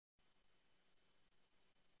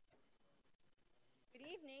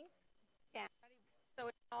evening. Yeah, so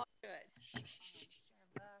it's all good.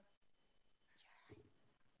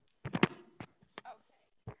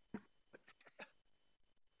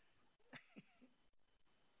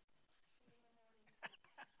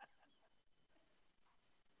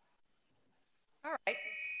 All right.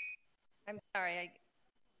 I'm sorry. A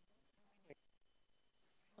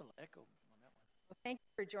little echo on that one. Well, thank you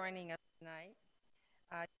for joining us tonight.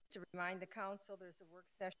 Just to remind the council, there's a work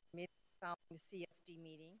session meeting following the CFD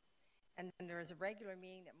meeting, and then there is a regular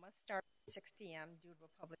meeting that must start at 6 p.m. due to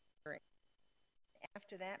a public hearing.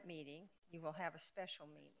 After that meeting, you will have a special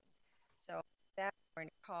meeting. So with that, we're going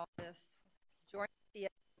to call this joint CFD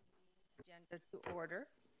agenda to order.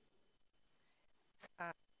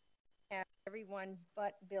 Have everyone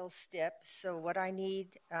but Bill Stipp. So what I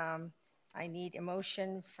need a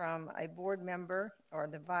motion from a board member or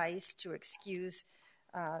the vice to excuse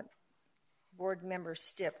board member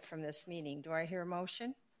Stipp from this meeting. Do I hear a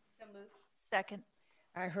motion? So moved. Second.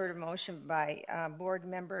 I heard a motion by board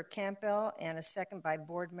member Campbell and a second by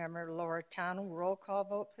board member Loretano. Roll call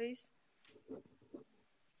vote, please.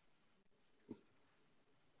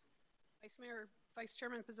 Vice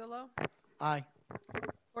Chairman Pizzillo. Aye.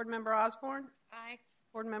 Board Member Osborne. Aye.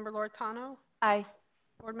 Board Member Loretano. Aye.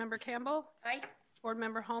 Board Member Campbell. Aye. Board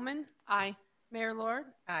Member Homan. Aye. Mayor Lord.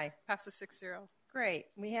 Aye. Passes 6-0. Great.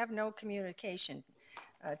 We have no communication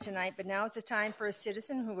tonight, but now is the time for a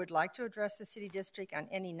citizen who would like to address the city district on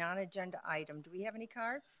any non-agenda item. Do we have any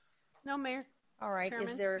cards? No, Mayor. All right. Chairman.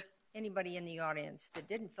 Is there anybody in the audience that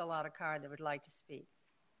didn't fill out a card that would like to speak?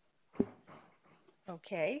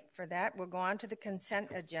 Okay. For that, we'll go on to the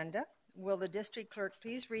consent agenda. Will the district clerk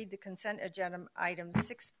please read the consent agenda item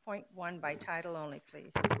 6.1 by title only,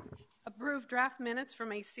 please? Approve draft minutes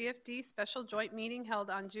from a CFD special joint meeting held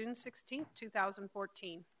on June 16,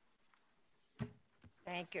 2014.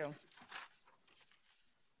 Thank you.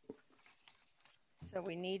 So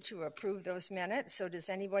we need to approve those minutes. So does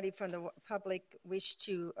anybody from the public wish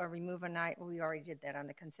to remove an item? We already did that on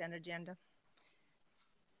the consent agenda.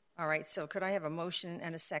 All right, so could I have a motion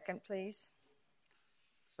and a second, please?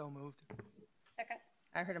 So moved. Second.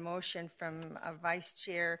 I heard a motion from Vice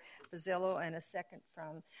Chair Pizzillo and a second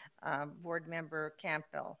from Board Member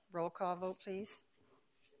Campbell. Roll call vote, please.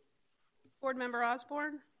 Board Member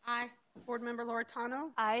Osborne. Aye. Board Member Loretano.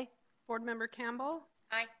 Aye. Board Member Campbell.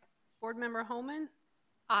 Aye. Board Member Homan.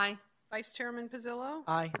 Aye. Vice Chairman Pizzillo.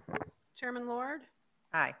 Aye. Chairman Lord.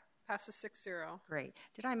 Aye. Passes 6-0. Great.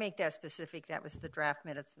 Did I make that specific? That was the draft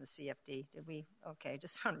minutes from the CFD. Did we? Okay,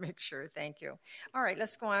 just want to make sure. Thank you. All right,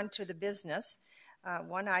 let's go on to the business.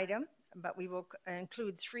 One item, but we will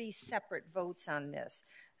include 3 separate votes on this.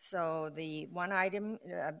 So the one item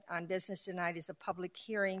on business tonight is a public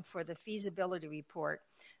hearing for the feasibility report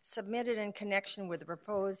submitted in connection with the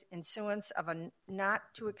proposed issuance of a not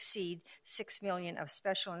to exceed $6 million of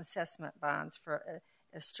special assessment bonds for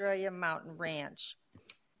Estrella Mountain Ranch.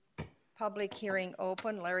 Public hearing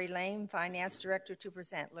open. Larry Lane, Finance Director, to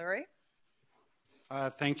present. Larry?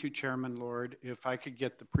 Thank you, Chairman Lord. If I could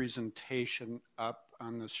get the presentation up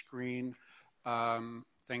on the screen,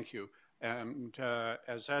 thank you. And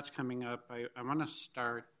as that's coming up, I want to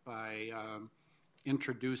start by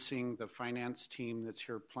introducing the finance team that's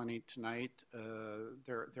here plenty tonight.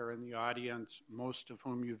 They're in the audience, most of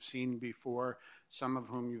whom you've seen before, some of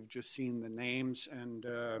whom you've just seen the names, and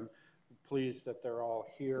pleased that they're all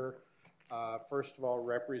here. First of all,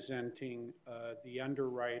 representing the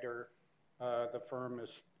underwriter, the firm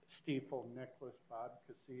is Stifel Nicholas. Bob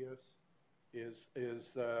Casillas is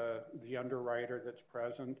the underwriter that's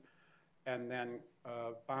present. And then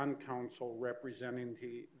bond counsel representing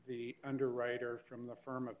the underwriter from the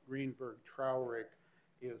firm of Greenberg Traurig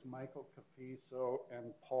is Michael Cafiso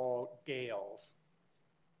and Paul Gales.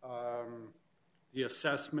 The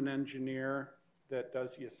assessment engineer that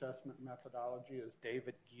does the assessment methodology is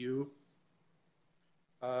David Gue.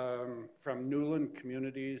 From Newland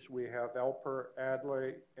Communities, we have Elper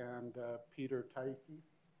Adley and Peter Tyke.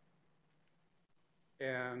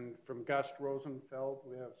 And from Gust Rosenfeld,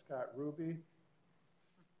 we have Scott Ruby.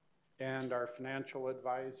 And our financial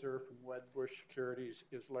advisor from Wedbush Securities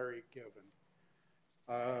is Larry Given.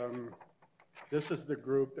 This is the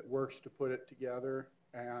group that works to put it together.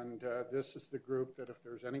 And this is the group that if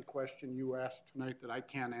there's any question you ask tonight that I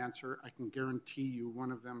can't answer, I can guarantee you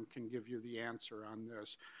one of them can give you the answer on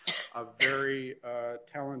this. A very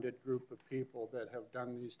talented group of people that have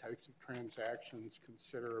done these types of transactions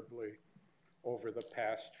considerably over the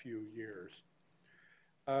past few years.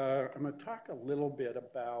 I'm going to talk a little bit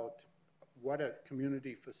about what a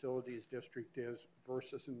community facilities district is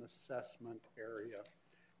versus an assessment area.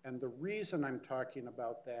 And the reason I'm talking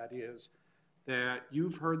about that is that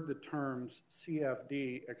you've heard the terms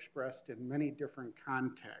CFD expressed in many different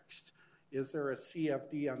contexts. Is there a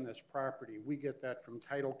CFD on this property? We get that from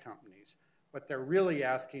title companies. What they're really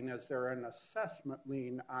asking is there an assessment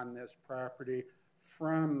lien on this property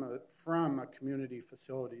from a community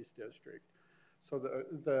facilities district. So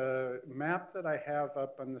the map that I have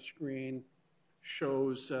up on the screen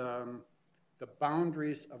shows the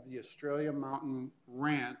boundaries of the Australia Mountain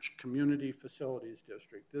Ranch Community Facilities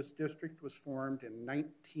District. This district was formed in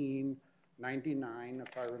 1999,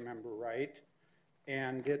 if I remember right,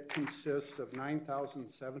 and it consists of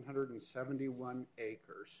 9,771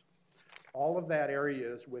 acres. All of that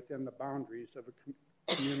area is within the boundaries of a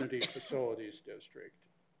community facilities district,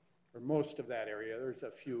 or most of that area. There's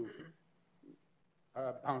a few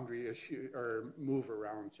boundary issue or move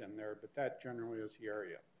arounds in there, but that generally is the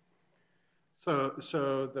area. So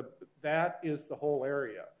that is the whole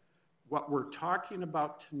area. What we're talking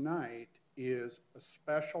about tonight is a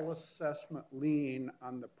special assessment lien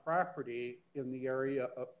on the property in the area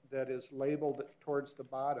that is labeled towards the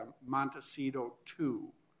bottom, Montecito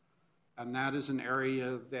 2. And that is an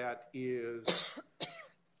area that is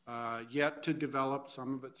yet to develop.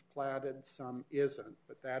 Some of it's platted, some isn't.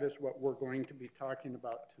 But that is what we're going to be talking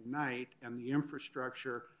about tonight, and the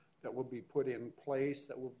infrastructure that will be put in place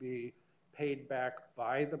that will be paid back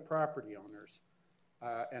by the property owners,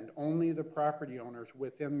 and only the property owners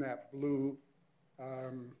within that blue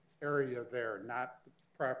area there, not the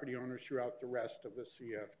property owners throughout the rest of the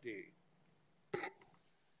CFD.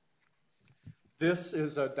 This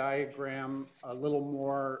is a diagram a little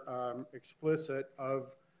more explicit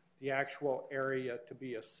of the actual area to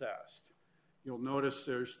be assessed. You'll notice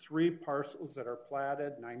there's 3 parcels that are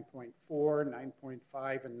platted, 9.4,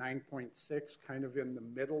 9.5, and 9.6, kind of in the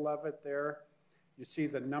middle of it there. You see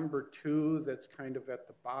the number 2 that's kind of at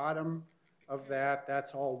the bottom of that.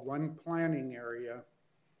 That's all one planning area.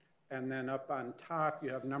 And then up on top,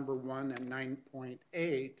 you have number 1 and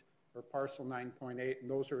 9.8, or parcel 9.8,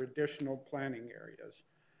 and those are additional planning areas.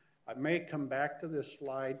 I may come back to this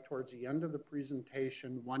slide towards the end of the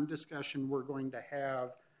presentation. One discussion we're going to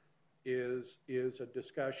have is a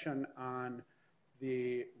discussion on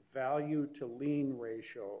the value to lien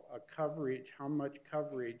ratio, a coverage, how much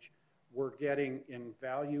coverage we're getting in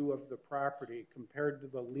value of the property compared to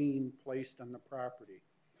the lien placed on the property.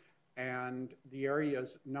 And the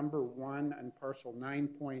areas number 1 and parcel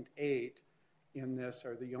 9.8 in this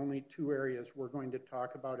are the only 2 areas we're going to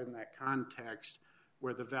talk about in that context,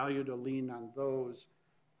 where the value to lien on those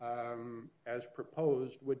as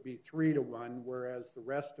proposed would be 3-to-1, whereas the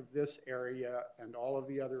rest of this area and all of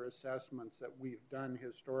the other assessments that we've done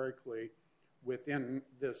historically within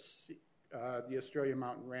this, the Australia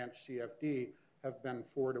Mountain Ranch CFD have been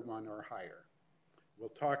 4-to-1 or higher. We'll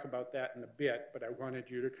talk about that in a bit, but I wanted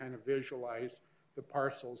you to kind of visualize the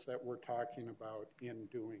parcels that we're talking about in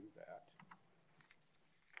doing that.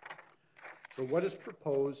 So what is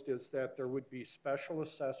proposed is that there would be special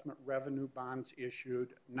assessment revenue bonds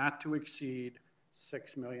issued not to exceed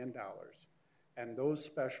 $6 million. And those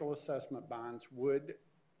special assessment bonds would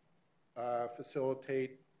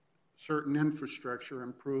facilitate certain infrastructure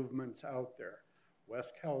improvements out there.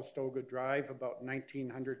 West Calistoga Drive, about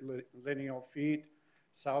 1,900 lineal feet.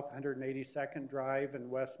 South 182nd Drive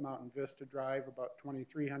and West Mountain Vista Drive, about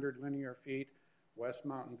 2,300 linear feet. West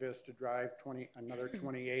Mountain Vista Drive, another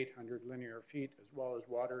 2,800 linear feet, as well as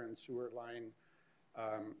water and sewer line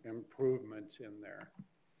improvements in there.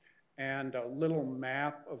 And a little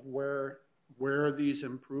map of where these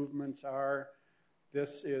improvements are.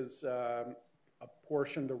 This is a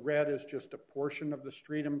portion, the red is just a portion of the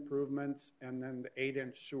street improvements, and then the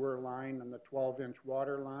 8-inch sewer line and the 12-inch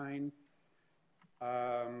water line.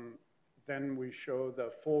 Then we show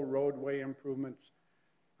the full roadway improvements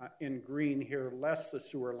in green here, less the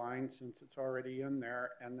sewer line since it's already in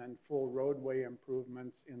there, and then full roadway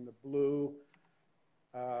improvements in the blue,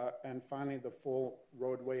 and finally the full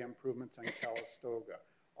roadway improvements on Calistoga.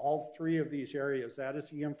 All 3 of these areas, that is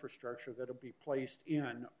the infrastructure that will be placed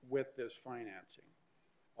in with this financing.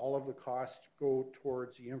 All of the costs go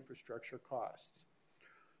towards the infrastructure costs.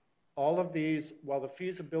 All of these, while the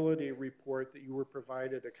feasibility report that you were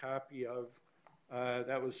provided a copy of,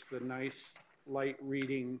 that was the nice light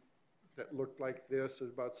reading that looked like this,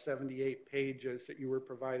 is about 78 pages that you were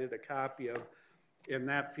provided a copy of. In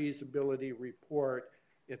that feasibility report,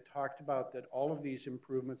 it talked about that all of these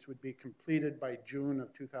improvements would be completed by June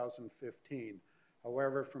of 2015.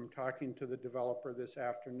 However, from talking to the developer this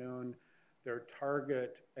afternoon, their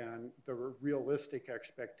target and the realistic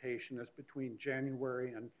expectation is between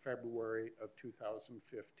January and February of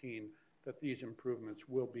 2015 that these improvements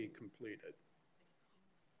will be completed.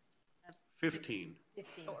 15.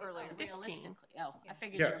 15. Earlier. Realistically, I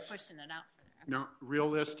figured Yes. you were pushing it out for there. No,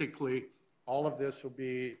 realistically, all of this will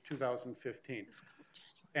be 2015.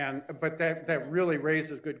 But that really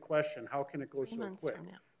raises a good question. How can it go so quick?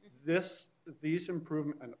 These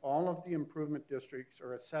improvement and all of the improvement districts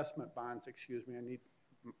or assessment bonds, excuse me, I need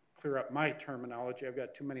to clear up my terminology. I've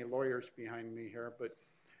got too many lawyers behind me here, but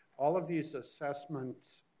all of these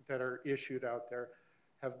assessments that are issued out there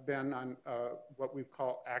have been on what we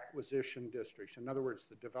call acquisition districts. In other words,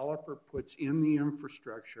 the developer puts in the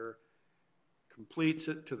infrastructure, completes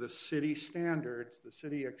it to the city standards, the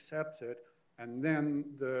city accepts it, and then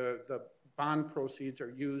the bond proceeds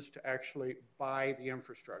are used to actually buy the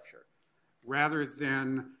infrastructure, rather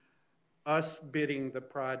than us bidding the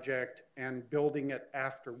project and building it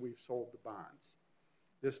after we've sold the bonds.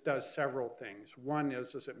 This does several things. One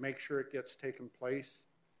is it makes sure it gets taken place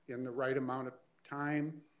in the right amount of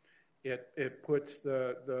time. It puts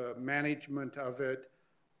the management of it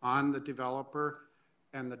on the developer,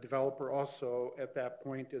 and the developer also at that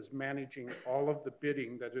point is managing all of the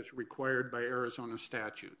bidding that is required by Arizona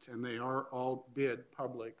statutes, and they are all bid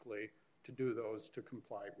publicly to do those to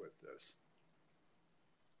comply with this.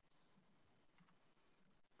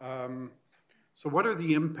 So what are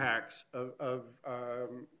the impacts of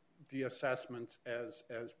the assessments as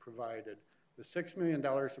provided? The $6 million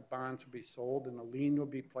of bonds will be sold and a lien will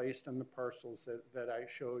be placed on the parcels that I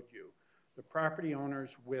showed you. The property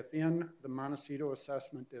owners within the Montecito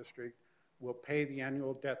Assessment District will pay the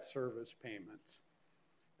annual debt service payments,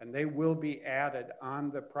 and they will be added on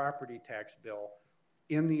the property tax bill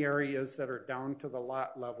in the areas that are down to the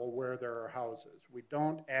lot level where there are houses. We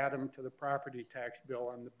don't add them to the property tax bill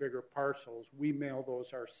on the bigger parcels. We mail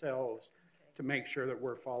those ourselves to make sure that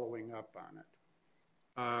we're following up on it,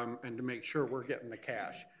 and to make sure we're getting the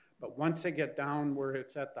cash. But once they get down where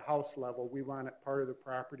it's at the house level, we want it part of the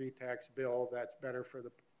property tax bill. That's better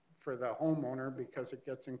for the homeowner because it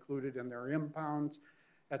gets included in their impounds.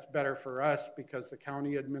 That's better for us because the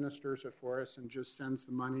county administers it for us and just sends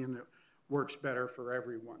the money, and it works better for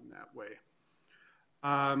everyone that way.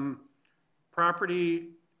 Property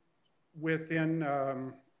within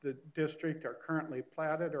the district are currently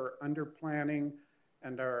platted or under planning,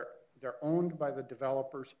 and they're owned by the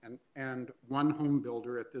developers and one home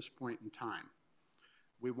builder at this point in time.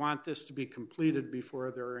 We want this to be completed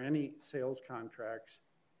before there are any sales contracts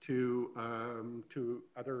to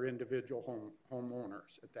other individual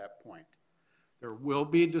homeowners at that point. There will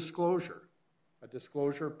be disclosure, a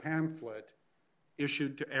disclosure pamphlet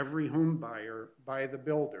issued to every home buyer by the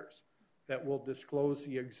builders that will disclose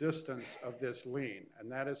the existence of this lien.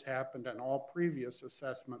 And that has happened on all previous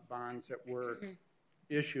assessment bonds that were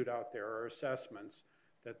issued out there, or assessments,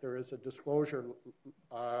 that there is a disclosure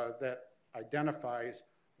that identifies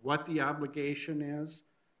what the obligation is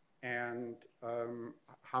and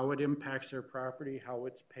how it impacts their property, how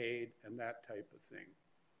it's paid, and that type of thing.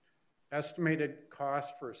 Estimated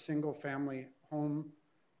cost for a single-family home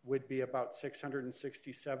would be about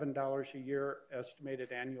 $667 a year.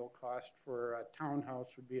 Estimated annual cost for a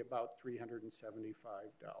townhouse would be about $375.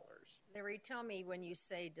 Larry, tell me, when you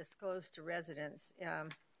say disclose to residents,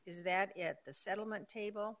 is that at the settlement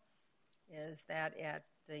table? Is that at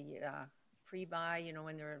the pre-buy,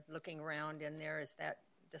 when they're looking around in there? Is that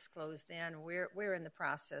disclosed then? Where in the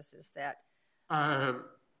process is that?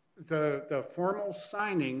 The formal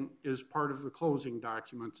signing is part of the closing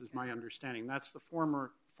documents, is my understanding. That's the formal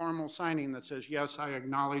signing that says, yes, I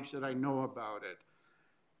acknowledge that I know about it.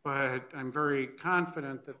 But I'm very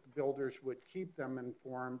confident that the builders would keep them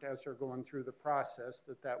informed as they're going through the process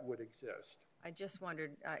that would exist. I just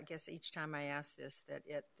wondered, I guess each time I ask this, that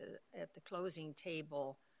at the closing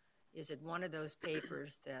table, is it one of those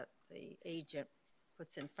papers that the agent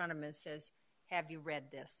puts in front of them and says, have you read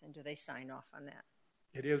this? And do they sign off on that?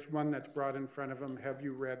 It is one that's brought in front of them. Have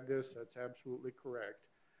you read this? That's absolutely correct.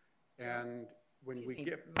 And when we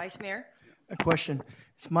get... Vice Mayor? A question.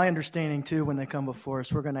 It's my understanding, too, when they come before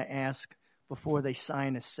us, we're going to ask before they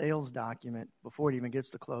sign a sales document, before it even gets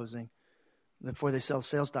to closing, before they sell a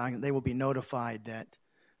sales document, they will be notified that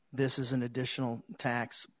this is an additional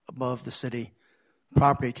tax above the city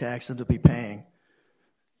property tax that they'll be paying.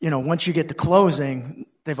 Once you get to closing,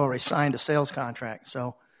 they've already signed a sales contract,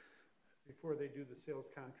 so... Before they do the sales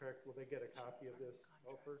contract, will they get a copy of this,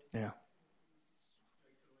 Alpert? Yeah.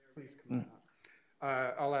 Please come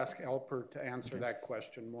on. I'll ask Alpert to answer that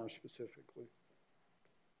question more specifically.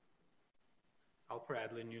 Alper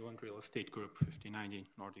Adley, Newland Real Estate Group, 5090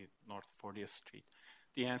 North 40th Street.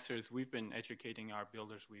 The answer is we've been educating our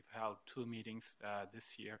builders. We've held 2 meetings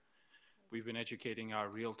this year. We've been educating our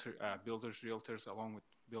builders, realtors, along with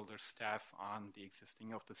builder staff on the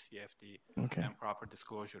existing of the CFD Okay. and proper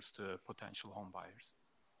disclosures to potential home buyers.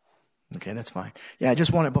 Okay, that's fine. Yeah, I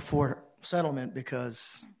just want it before settlement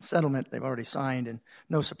because settlement they've already signed and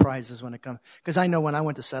no surprises when it comes. Because I know when I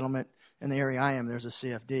went to settlement in the area I am, there's a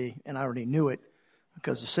CFD, and I already knew it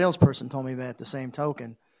because the salesperson told me that at the same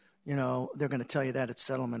token, you know, they're going to tell you that it's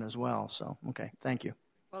settlement as well. So, okay, thank you.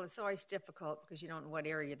 Well, it's always difficult because you don't know what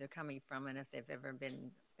area they're coming from and if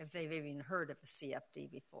they've even heard of a CFD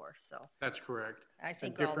before. So That's correct. I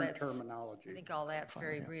think and all different that's terminology. I think all that's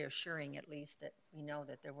very reassuring, at least that we know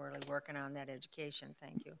that they're really working on that education.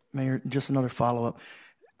 Thank you, Mayor, just another follow-up.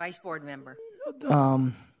 Vice Board Member.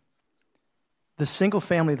 The single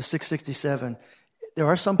family, the 667, there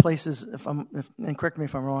are some places, and correct me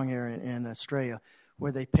if I'm wrong here, in Australia,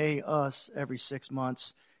 where they pay us every 6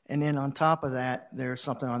 months, and then on top of that, there's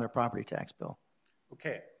something on their property tax bill.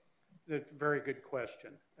 Okay, that's a very good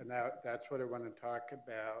question, and that's what I want to talk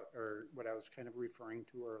about, or what I was kind of referring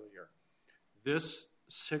to earlier. This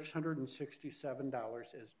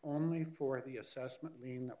 $667 is only for the assessment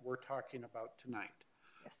lien that we're talking about tonight.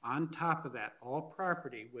 Yes. On top of that, all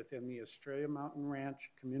property within the Australia Mountain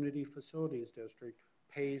Ranch Community Facilities District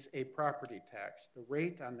pays a property tax. The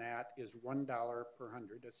rate on that is $1 per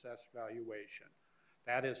 100 assessed valuation.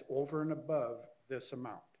 That is over and above this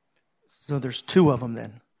amount. So there's two of them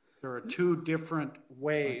then. There are two different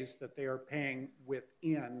ways that they are paying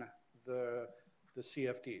within the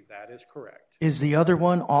CFD. That is correct. Is the other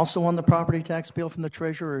one also on the property tax bill from the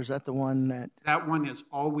treasurer, or is that the one that... That one is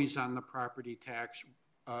always on the property tax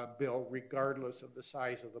bill, regardless of the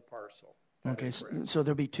size of the parcel. That Okay, is correct. so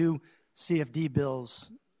there'll be two CFD bills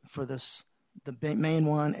for this, the main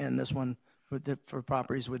one and this one for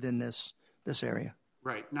properties within this area.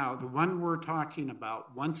 Right. Now, the one we're talking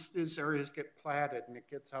about, once these areas get platted and it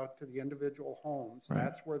gets out to the individual homes, Right.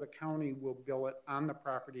 That's where the county will bill it on the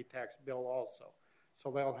property tax bill also. So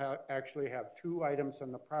they'll actually have two items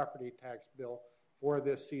on the property tax bill for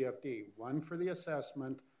this CFD, one for the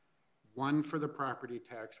assessment, one for the property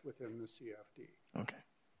tax within the CFD. Okay.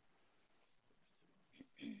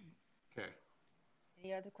 Okay.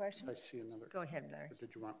 Any other questions? I see another. Go ahead, Larry. Or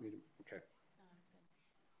did you want me to? Okay.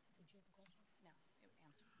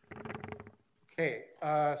 Okay,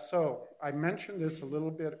 so I mentioned this a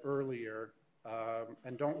little bit earlier,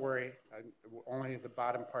 and don't worry, only the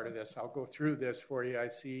bottom part of this. I'll go through this for you. I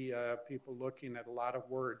see people looking at a lot of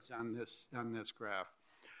words on this graph.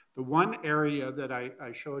 The one area that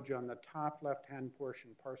I showed you on the top left-hand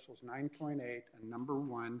portion, parcels 9.8 and number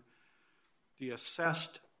 1, the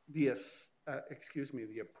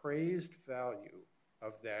appraised value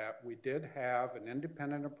of that, we did have an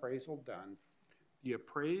independent appraisal done. The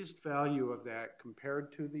appraised value of that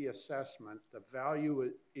compared to the assessment, the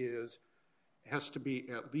value has to be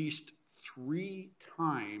at least 3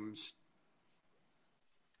 times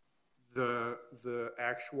the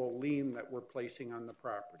actual lien that we're placing on the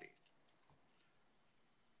property.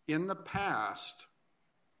 In the past,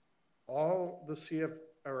 all the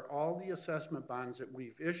assessment bonds that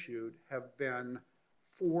we've issued have been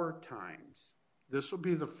 4 times. This will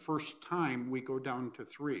be the first time we go down to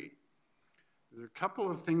 3. There are a couple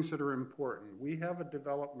of things that are important. We have a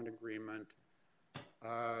development agreement.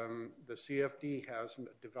 The CFD has a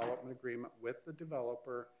development agreement with the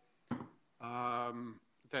developer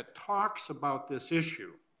that talks about this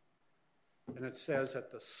issue. And it says at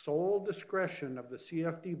the sole discretion of the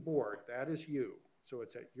CFD board, that is you. So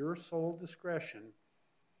it's at your sole discretion.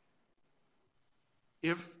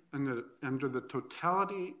 If under the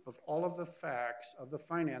totality of all of the facts of the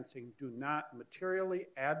financing do not materially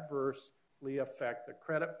adversely affect the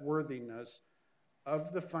credit worthiness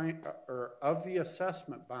of the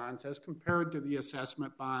assessment bonds as compared to the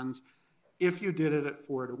assessment bonds if you did it at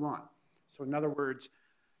 4-to-1. So in other words,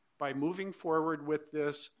 by moving forward with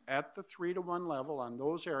this at the 3-to-1 level on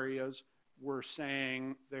those areas, we're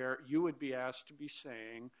saying there, you would be asked to be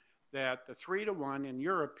saying that the 3-to-1, in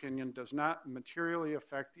your opinion, does not materially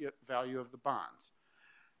affect the value of the bonds.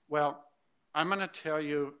 Well, I'm going to tell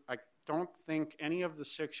you, I don't think any of the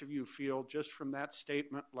 6 of you feel just from that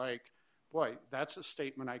statement like, boy, that's a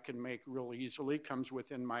statement I can make real easily, comes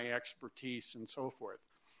within my expertise and so forth.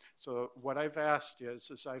 So what I've asked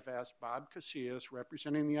is I've asked Bob Casillas,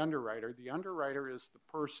 representing the underwriter. The underwriter is the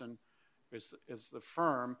person, is the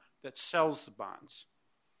firm that sells the bonds.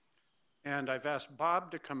 And I've asked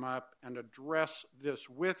Bob to come up and address this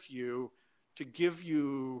with you to give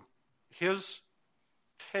you his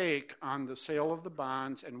take on the sale of the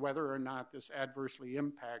bonds and whether or not this adversely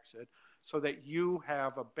impacts it, so that you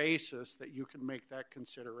have a basis that you can make that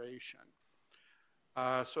consideration.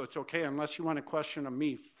 So it's okay, unless you want a question of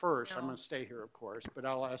me first. I'm No. going to stay here, of course, but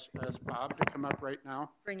I'll ask Bob to come up right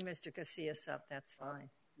now. Bring Mr. Casillas up, that's fine.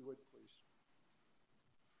 If you would, please.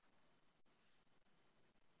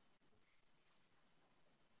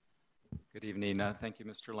 Good evening. Thank you,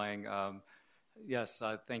 Mr. Lang. Yes,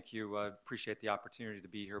 thank you. Appreciate the opportunity to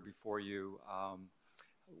be here before you.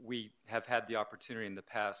 We have had the opportunity in the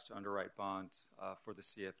past to underwrite bonds for the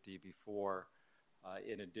CFD before.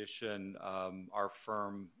 In addition, our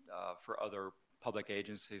firm for other public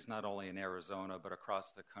agencies, not only in Arizona but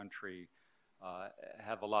across the country,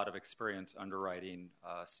 have a lot of experience underwriting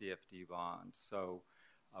CFD bonds. So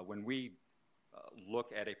when we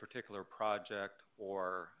look at a particular project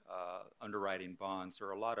or underwriting bonds, there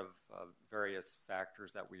are a lot of various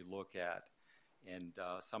factors that we look at, and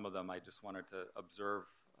some of them I just wanted to observe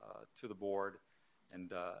to the board.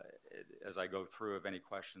 And as I go through, if any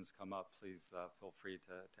questions come up, please feel free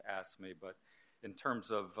to ask me. But in terms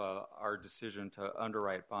of our decision to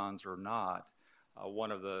underwrite bonds or not,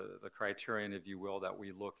 one of the criterion, if you will, that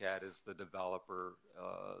we look at is the developer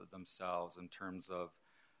themselves in terms of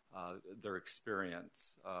their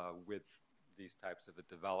experience with these types of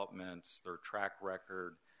developments, their track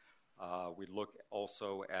record. We look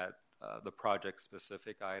also at the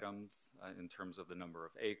project-specific items in terms of the number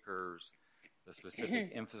of acres, the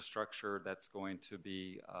specific infrastructure that's going to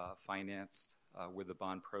be financed with the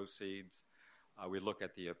bond proceeds. We look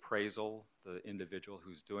at the appraisal, the individual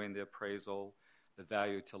who's doing the appraisal. The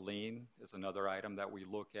value to lien is another item that we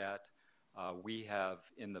look at. We have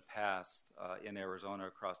in the past in Arizona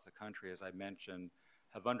across the country, as I mentioned,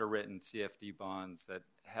 have underwritten CFD bonds that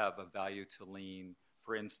have a value to lien,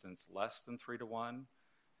 for instance, less than 3-to-1,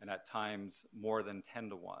 and at times more than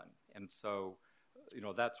 10-to-1. And so,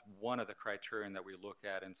 that's one of the criterion that we look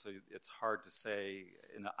at, and so it's hard to say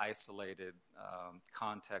in the isolated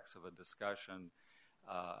context of a discussion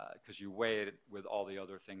because you weigh it with all the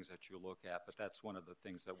other things that you look at, but that's one of the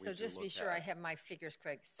things that we do look at. So just be sure I have my figures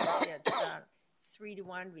correct. So it's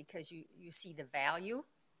 3-to-1 because you see the value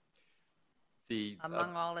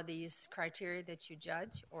among all of these criteria that you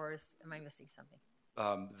judge, or am I missing something?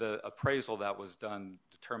 The appraisal that was done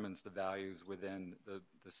determines the values within the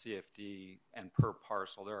CFD and per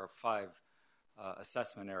parcel. There are 5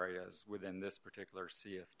 assessment areas within this particular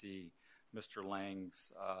CFD. Mr.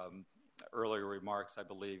 Lang's earlier remarks, I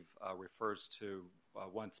believe, refers to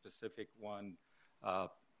one specific one,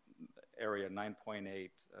 area 9.8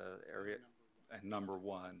 area and number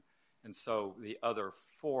 1. And so the other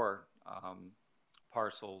 4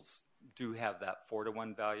 parcels do have that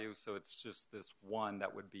 4-to-1 value, so it's just this one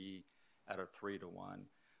that would be at a 3-to-1.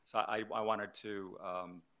 So I wanted to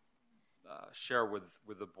share with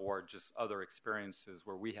the board just other experiences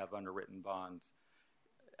where we have underwritten bonds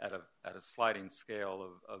at a sliding scale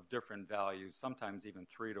of different values, sometimes even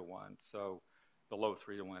 3-to-1, so below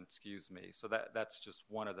 3-to-1, excuse me. So that's just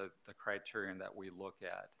one of the criterion that we look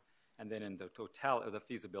at. And then in the totality, the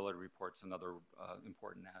feasibility report's another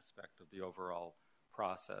important aspect of the overall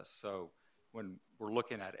process. So when we're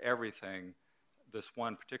looking at everything, this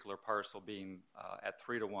one particular parcel being at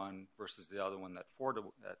 3-to-1 versus the other one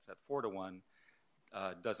that's at 4-to-1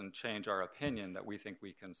 doesn't change our opinion that we think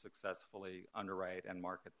we can successfully underwrite and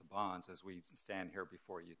market the bonds as we stand here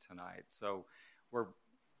before you tonight. So we're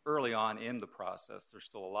early on in the process. There's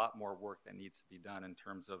still a lot more work that needs to be done in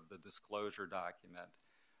terms of the disclosure document,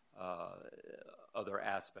 other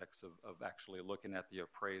aspects of actually looking at the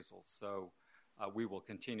appraisal. So we will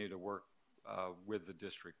continue to work with the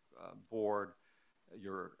district board,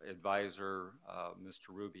 your advisor, Mr.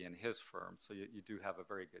 Ruby, and his firm. So you do have a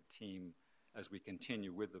very good team as we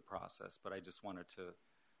continue with the process. But I just wanted to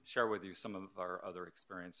share with you some of our other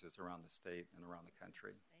experiences around the state and around the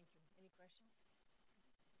country.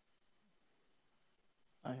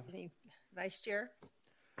 Thank you. Any questions? Vice Chair?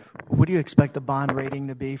 What do you expect the bond rating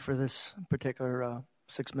to be for this particular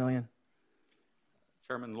 $6 million?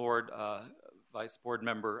 Chairman Lord, Vice Board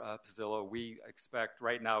Member Pizzillo, we expect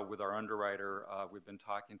right now with our underwriter, we've been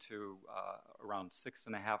talking to around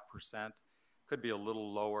 6.5%. Could be a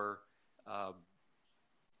little lower.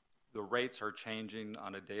 The rates are changing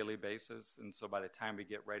on a daily basis, and so by the time we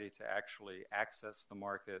get ready to actually access the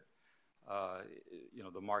market,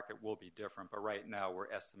 the market will be different. But right now, we're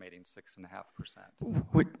estimating 6.5%.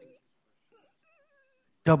 Would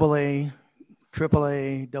AA,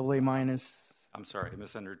 AAA, AA minus? I'm sorry, I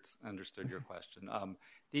misunderstood your question.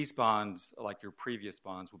 These bonds, like your previous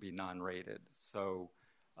bonds, will be non-rated. So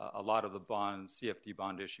a lot of the CFD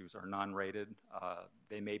bond issues are non-rated.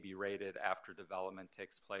 They may be rated after development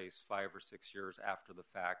takes place 5 or 6 years after the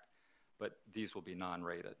fact, but these will be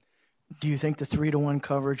non-rated. Do you think the 3-to-1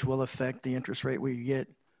 coverage will affect the interest rate we get,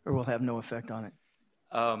 or will have no effect on it?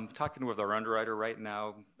 Talking with our underwriter right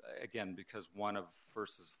now, again, because one of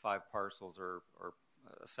versus 5 parcels or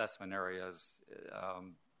assessment areas,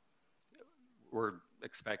 we're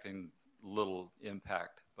expecting little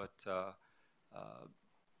impact. But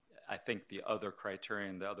I think the other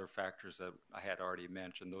criterion, the other factors that I had already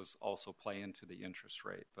mentioned, those also play into the interest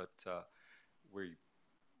rate. But we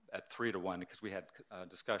at 3-to-1, because we had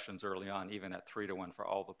discussions early on, even at 3-to-1 for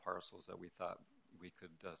all the parcels that we thought we could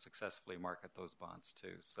successfully market those bonds to.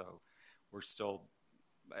 So we're still,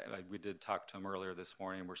 we did talk to him earlier this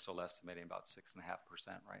morning, we're still estimating about 6.5%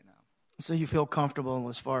 right now. So you feel comfortable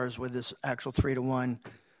as far as with this actual 3-to-1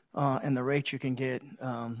 and the rate you can get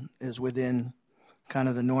is within kind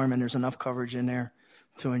of the norm, and there's enough coverage in there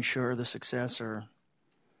to ensure the success, or?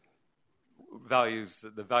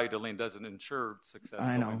 The value to lien doesn't ensure success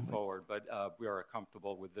going forward, but we are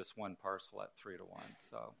comfortable with this one parcel at 3-to-1.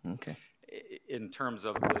 So, okay. In terms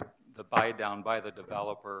of the buy down by the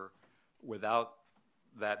developer, without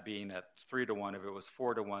that being at 3-to-1, if it was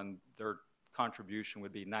 4-to-1, their contribution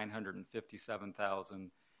would be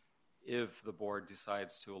 $957,000. If the board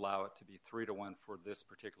decides to allow it to be 3-to-1 for this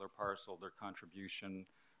particular parcel, their contribution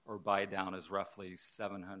or buy down is roughly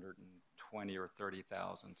 $720,000 or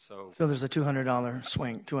 $30,000. So there's a $200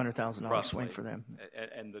 swing, $200,000 roughly, swing for them.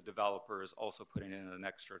 And the developer is also putting in an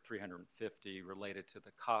extra $350,000 related to the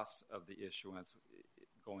cost of the issuance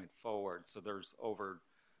going forward. So there's over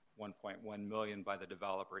 $1.1 million by the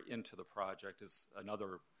developer into the project is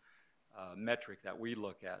another metric that we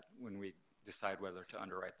look at when we decide whether to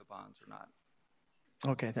underwrite the bonds or not.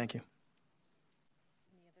 Okay, thank you.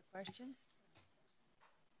 Any other questions?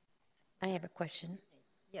 I have a question.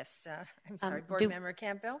 Yes, I'm sorry, Board Member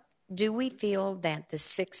Campbell? Do we feel that the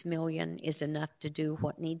 $6 million is enough to do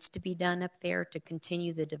what needs to be done up there to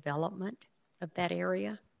continue the development of that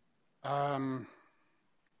area? Board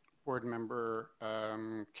Member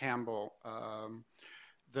Campbell,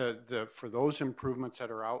 for those improvements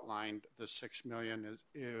that are outlined, the $6 million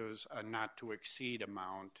is a not to exceed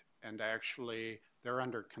amount, and actually they're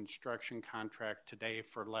under construction contract today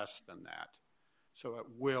for less than that. So it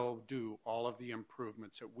will do all of the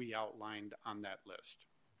improvements that we outlined on that list.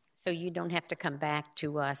 So you don't have to come back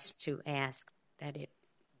to us to ask that it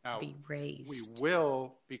be raised? We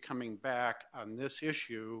will be coming back on this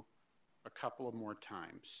issue a couple of more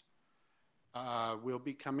times. We'll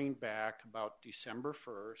be coming back about December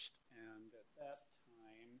 1st, and at that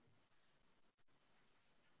time,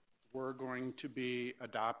 we're going to be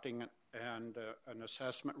adopting an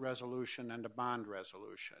assessment resolution and a bond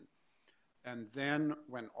resolution. And then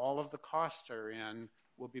when all of the costs are in,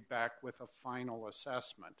 we'll be back with a final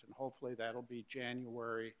assessment, and hopefully that'll be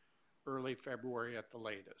January, early February at the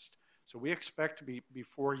latest. So we expect to be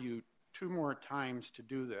before you 2 more times to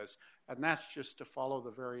do this, and that's just to follow the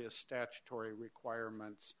various statutory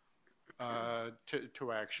requirements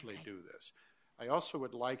to actually do this. I also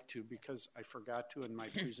would like to, because I forgot to in my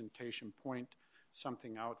presentation, point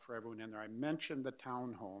something out for everyone in there. I mentioned the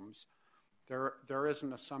townhomes. There is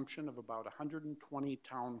an assumption of about 120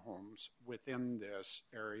 townhomes within this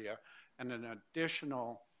area, and an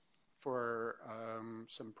additional for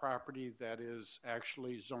some property that is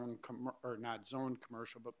actually not zoned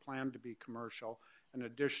commercial, but planned to be commercial. An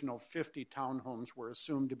additional 50 townhomes were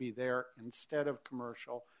assumed to be there instead of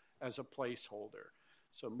commercial as a placeholder.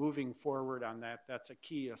 So moving forward on that, that's a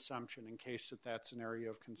key assumption in case that's an area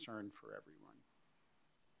of concern for everyone.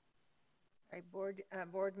 All right,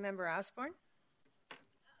 Board Member Osborne?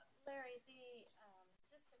 Larry,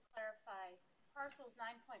 just to clarify, parcels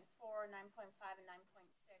 9.4, 9.5, and 9.6,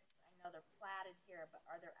 I know they're platted here, but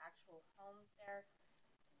are there actual homes there?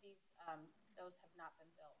 Those have not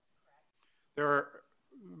been built, correct?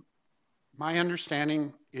 My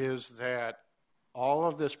understanding is that all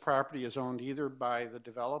of this property is owned either by the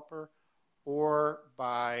developer or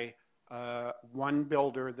by one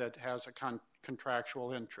builder that has a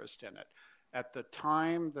contractual interest in it. At the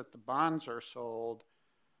time that the bonds are sold,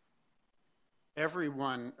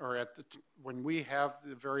 everyone, or when we have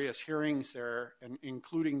the various hearings there, and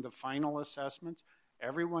including the final assessments,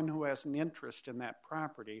 everyone who has an interest in that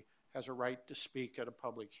property has a right to speak at a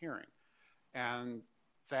public hearing. And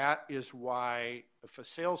that is why if a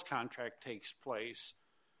sales contract takes place,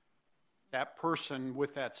 that person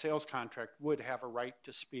with that sales contract would have a right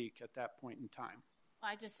to speak at that point in time.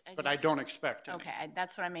 But I don't expect any. Okay,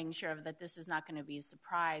 that's what I'm making sure of, that this is not going to be a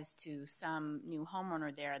surprise to some new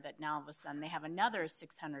homeowner there that now all of a sudden they have another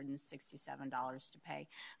 $667 to pay.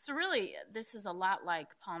 So really, this is a lot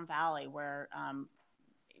like Palm Valley, where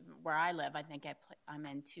I live. I think I'm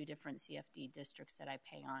in 2 different CFD districts that I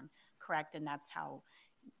pay on. correct? And that's how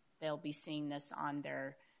they'll be seeing this on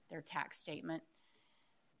their tax statement?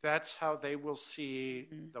 That's how they will see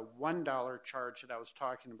the $1 charge that I was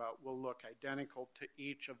talking about will look identical to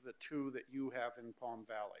each of the two that you have in Palm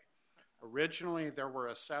Valley. Originally, there were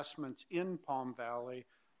assessments in Palm Valley.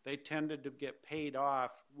 They tended to get paid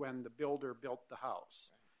off when the builder built the house.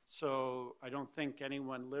 So I don't think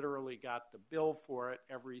anyone literally got the bill for it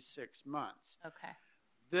every 6 months. Okay.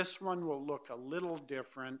 This one will look a little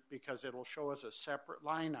different because it'll show as a separate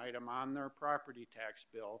line item on their property tax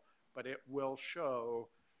bill, but it will show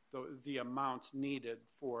the amounts needed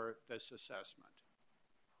for this assessment.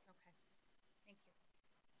 Okay. Thank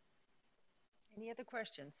you. Any other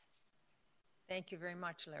questions? Thank you very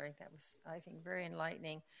much, Larry. That was, I think, very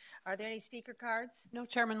enlightening. Are there any speaker cards? No,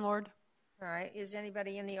 Chairman Lord. All right. Is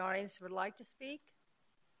anybody in the audience who would like to speak?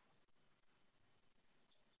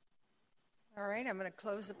 All right. I'm going to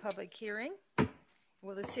close the public hearing.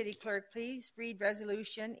 Will the city clerk please read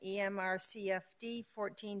resolution EMRCFD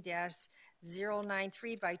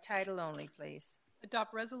 14-093 by title only, please?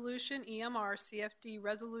 Adopt resolution EMR CFD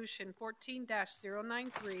Resolution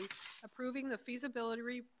 14-093 approving the feasibility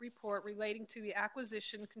report relating to the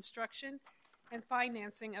acquisition, construction, and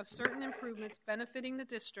financing of certain improvements benefiting the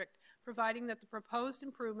district, providing that the proposed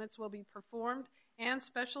improvements will be performed and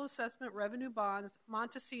special assessment revenue bonds,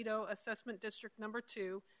 Montecito Assessment District Number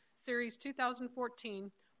 2, Series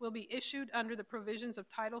 2014, will be issued under the provisions of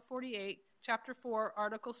Title 48, Chapter 4,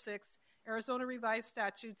 Article 6, Arizona Revised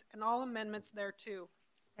Statutes, and all amendments thereto.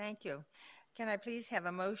 Thank you. Can I please have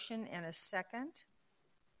a motion and a second?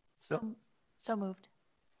 So moved.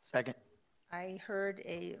 Second. I heard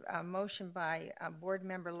a motion by Board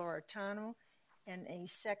Member Loretano and a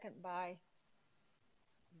second by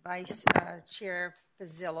Vice Chair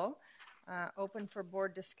Pizzillo. Open for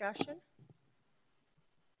board discussion.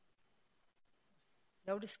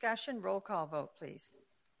 No discussion. Roll call vote, please.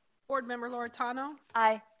 Board Member Loretano.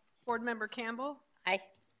 Aye. Board Member Campbell. Aye.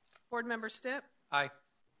 Board Member Stipp. Aye.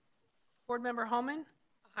 Board Member Homan.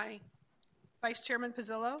 Aye. Vice Chairman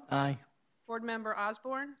Pizzillo. Aye. Board Member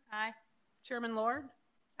Osborne. Aye. Chairman Lord.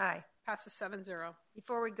 Aye. Passes 7-0.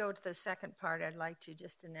 Before we go to the second part, I'd like to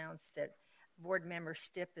just announce that Board Member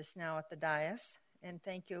Stipp is now at the dais, and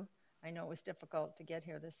thank you. I know it was difficult to get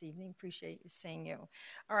here this evening. Appreciate you seeing you.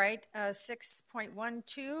 All right,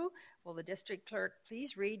 6.12, will the district clerk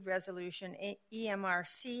please read resolution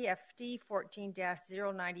EMRCFD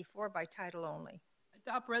 14-094 by title only?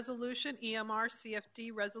 Adopt resolution EMR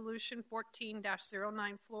CFD Resolution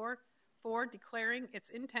 14-094 declaring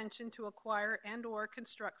its intention to acquire and or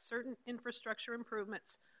construct certain infrastructure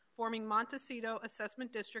improvements forming Montecito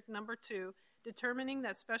Assessment District Number 2, determining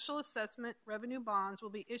that special assessment revenue bonds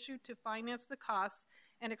will be issued to finance the costs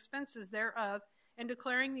and expenses thereof, and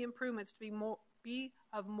declaring the improvements to be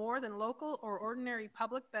of more than local or ordinary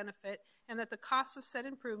public benefit, and that the costs of said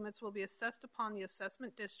improvements will be assessed upon the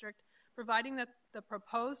assessment district, providing that the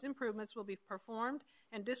proposed improvements will be performed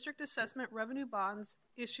and district assessment revenue bonds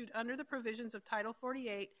issued under the provisions of Title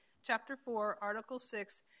 48, Chapter 4, Article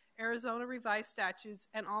 6, Arizona Revised Statutes,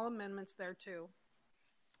 and all amendments thereto.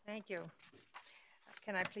 Thank you.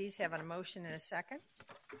 Can I please have a motion and a second?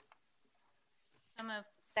 So moved.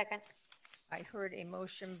 Second. I heard a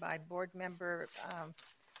motion by Board Member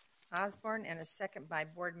Osborne and a second by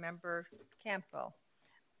Board Member Campbell.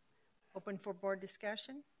 Open for board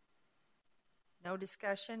discussion? No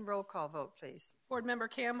discussion. Roll call vote, please. Board Member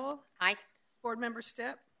Campbell. Aye. Board Member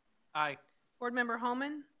Stipp. Aye. Board Member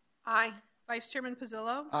Homan. Aye. Vice Chairman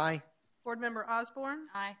Pizzillo. Aye. Board Member Osborne.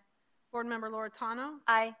 Aye. Board Member Loretano.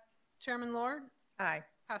 Aye. Chairman Lord. Aye.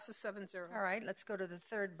 Passes 7-0. All right, let's go to the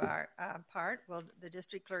third part. Will the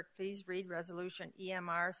district clerk please read resolution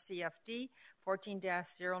EMR CFD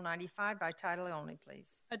 14-095 by title only,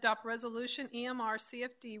 please? Adopt resolution EMR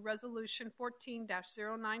CFD Resolution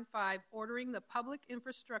 14-095 ordering the public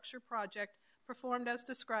infrastructure project performed as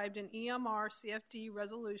described in EMR CFD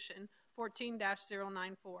Resolution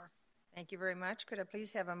 14-094. Thank you very much. Could I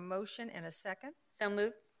please have a motion and a second? So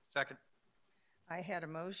moved. Second. I had a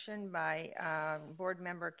motion by Board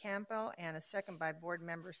Member Campbell and a second by Board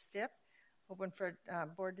Member Stipp. Open for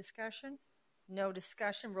board discussion? No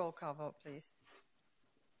discussion. Roll call vote, please.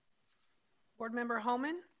 Board Member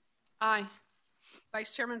Homan. Aye.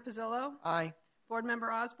 Vice Chairman Pizzillo. Aye. Board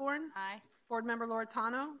Member Osborne. Aye. Board Member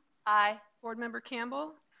Loretano. Aye. Board Member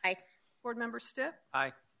Campbell. Aye. Board Member Stipp.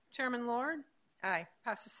 Aye. Chairman Lord. Aye.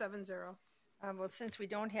 Passes 7-0. Well, since we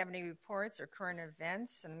don't have any reports or current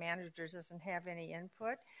events and the manager doesn't have any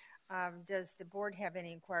input, does the board have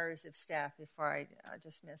any inquiries of staff before I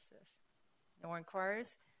dismiss this? No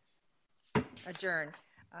inquiries? Adjourn.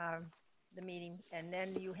 the meeting, and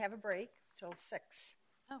then you have a break till 6.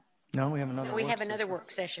 No, we have another. We work have another session.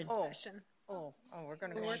 work session. Oh, Session. we're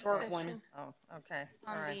going to go Work on. Short one. session. Oh, okay.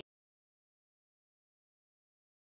 On All right. the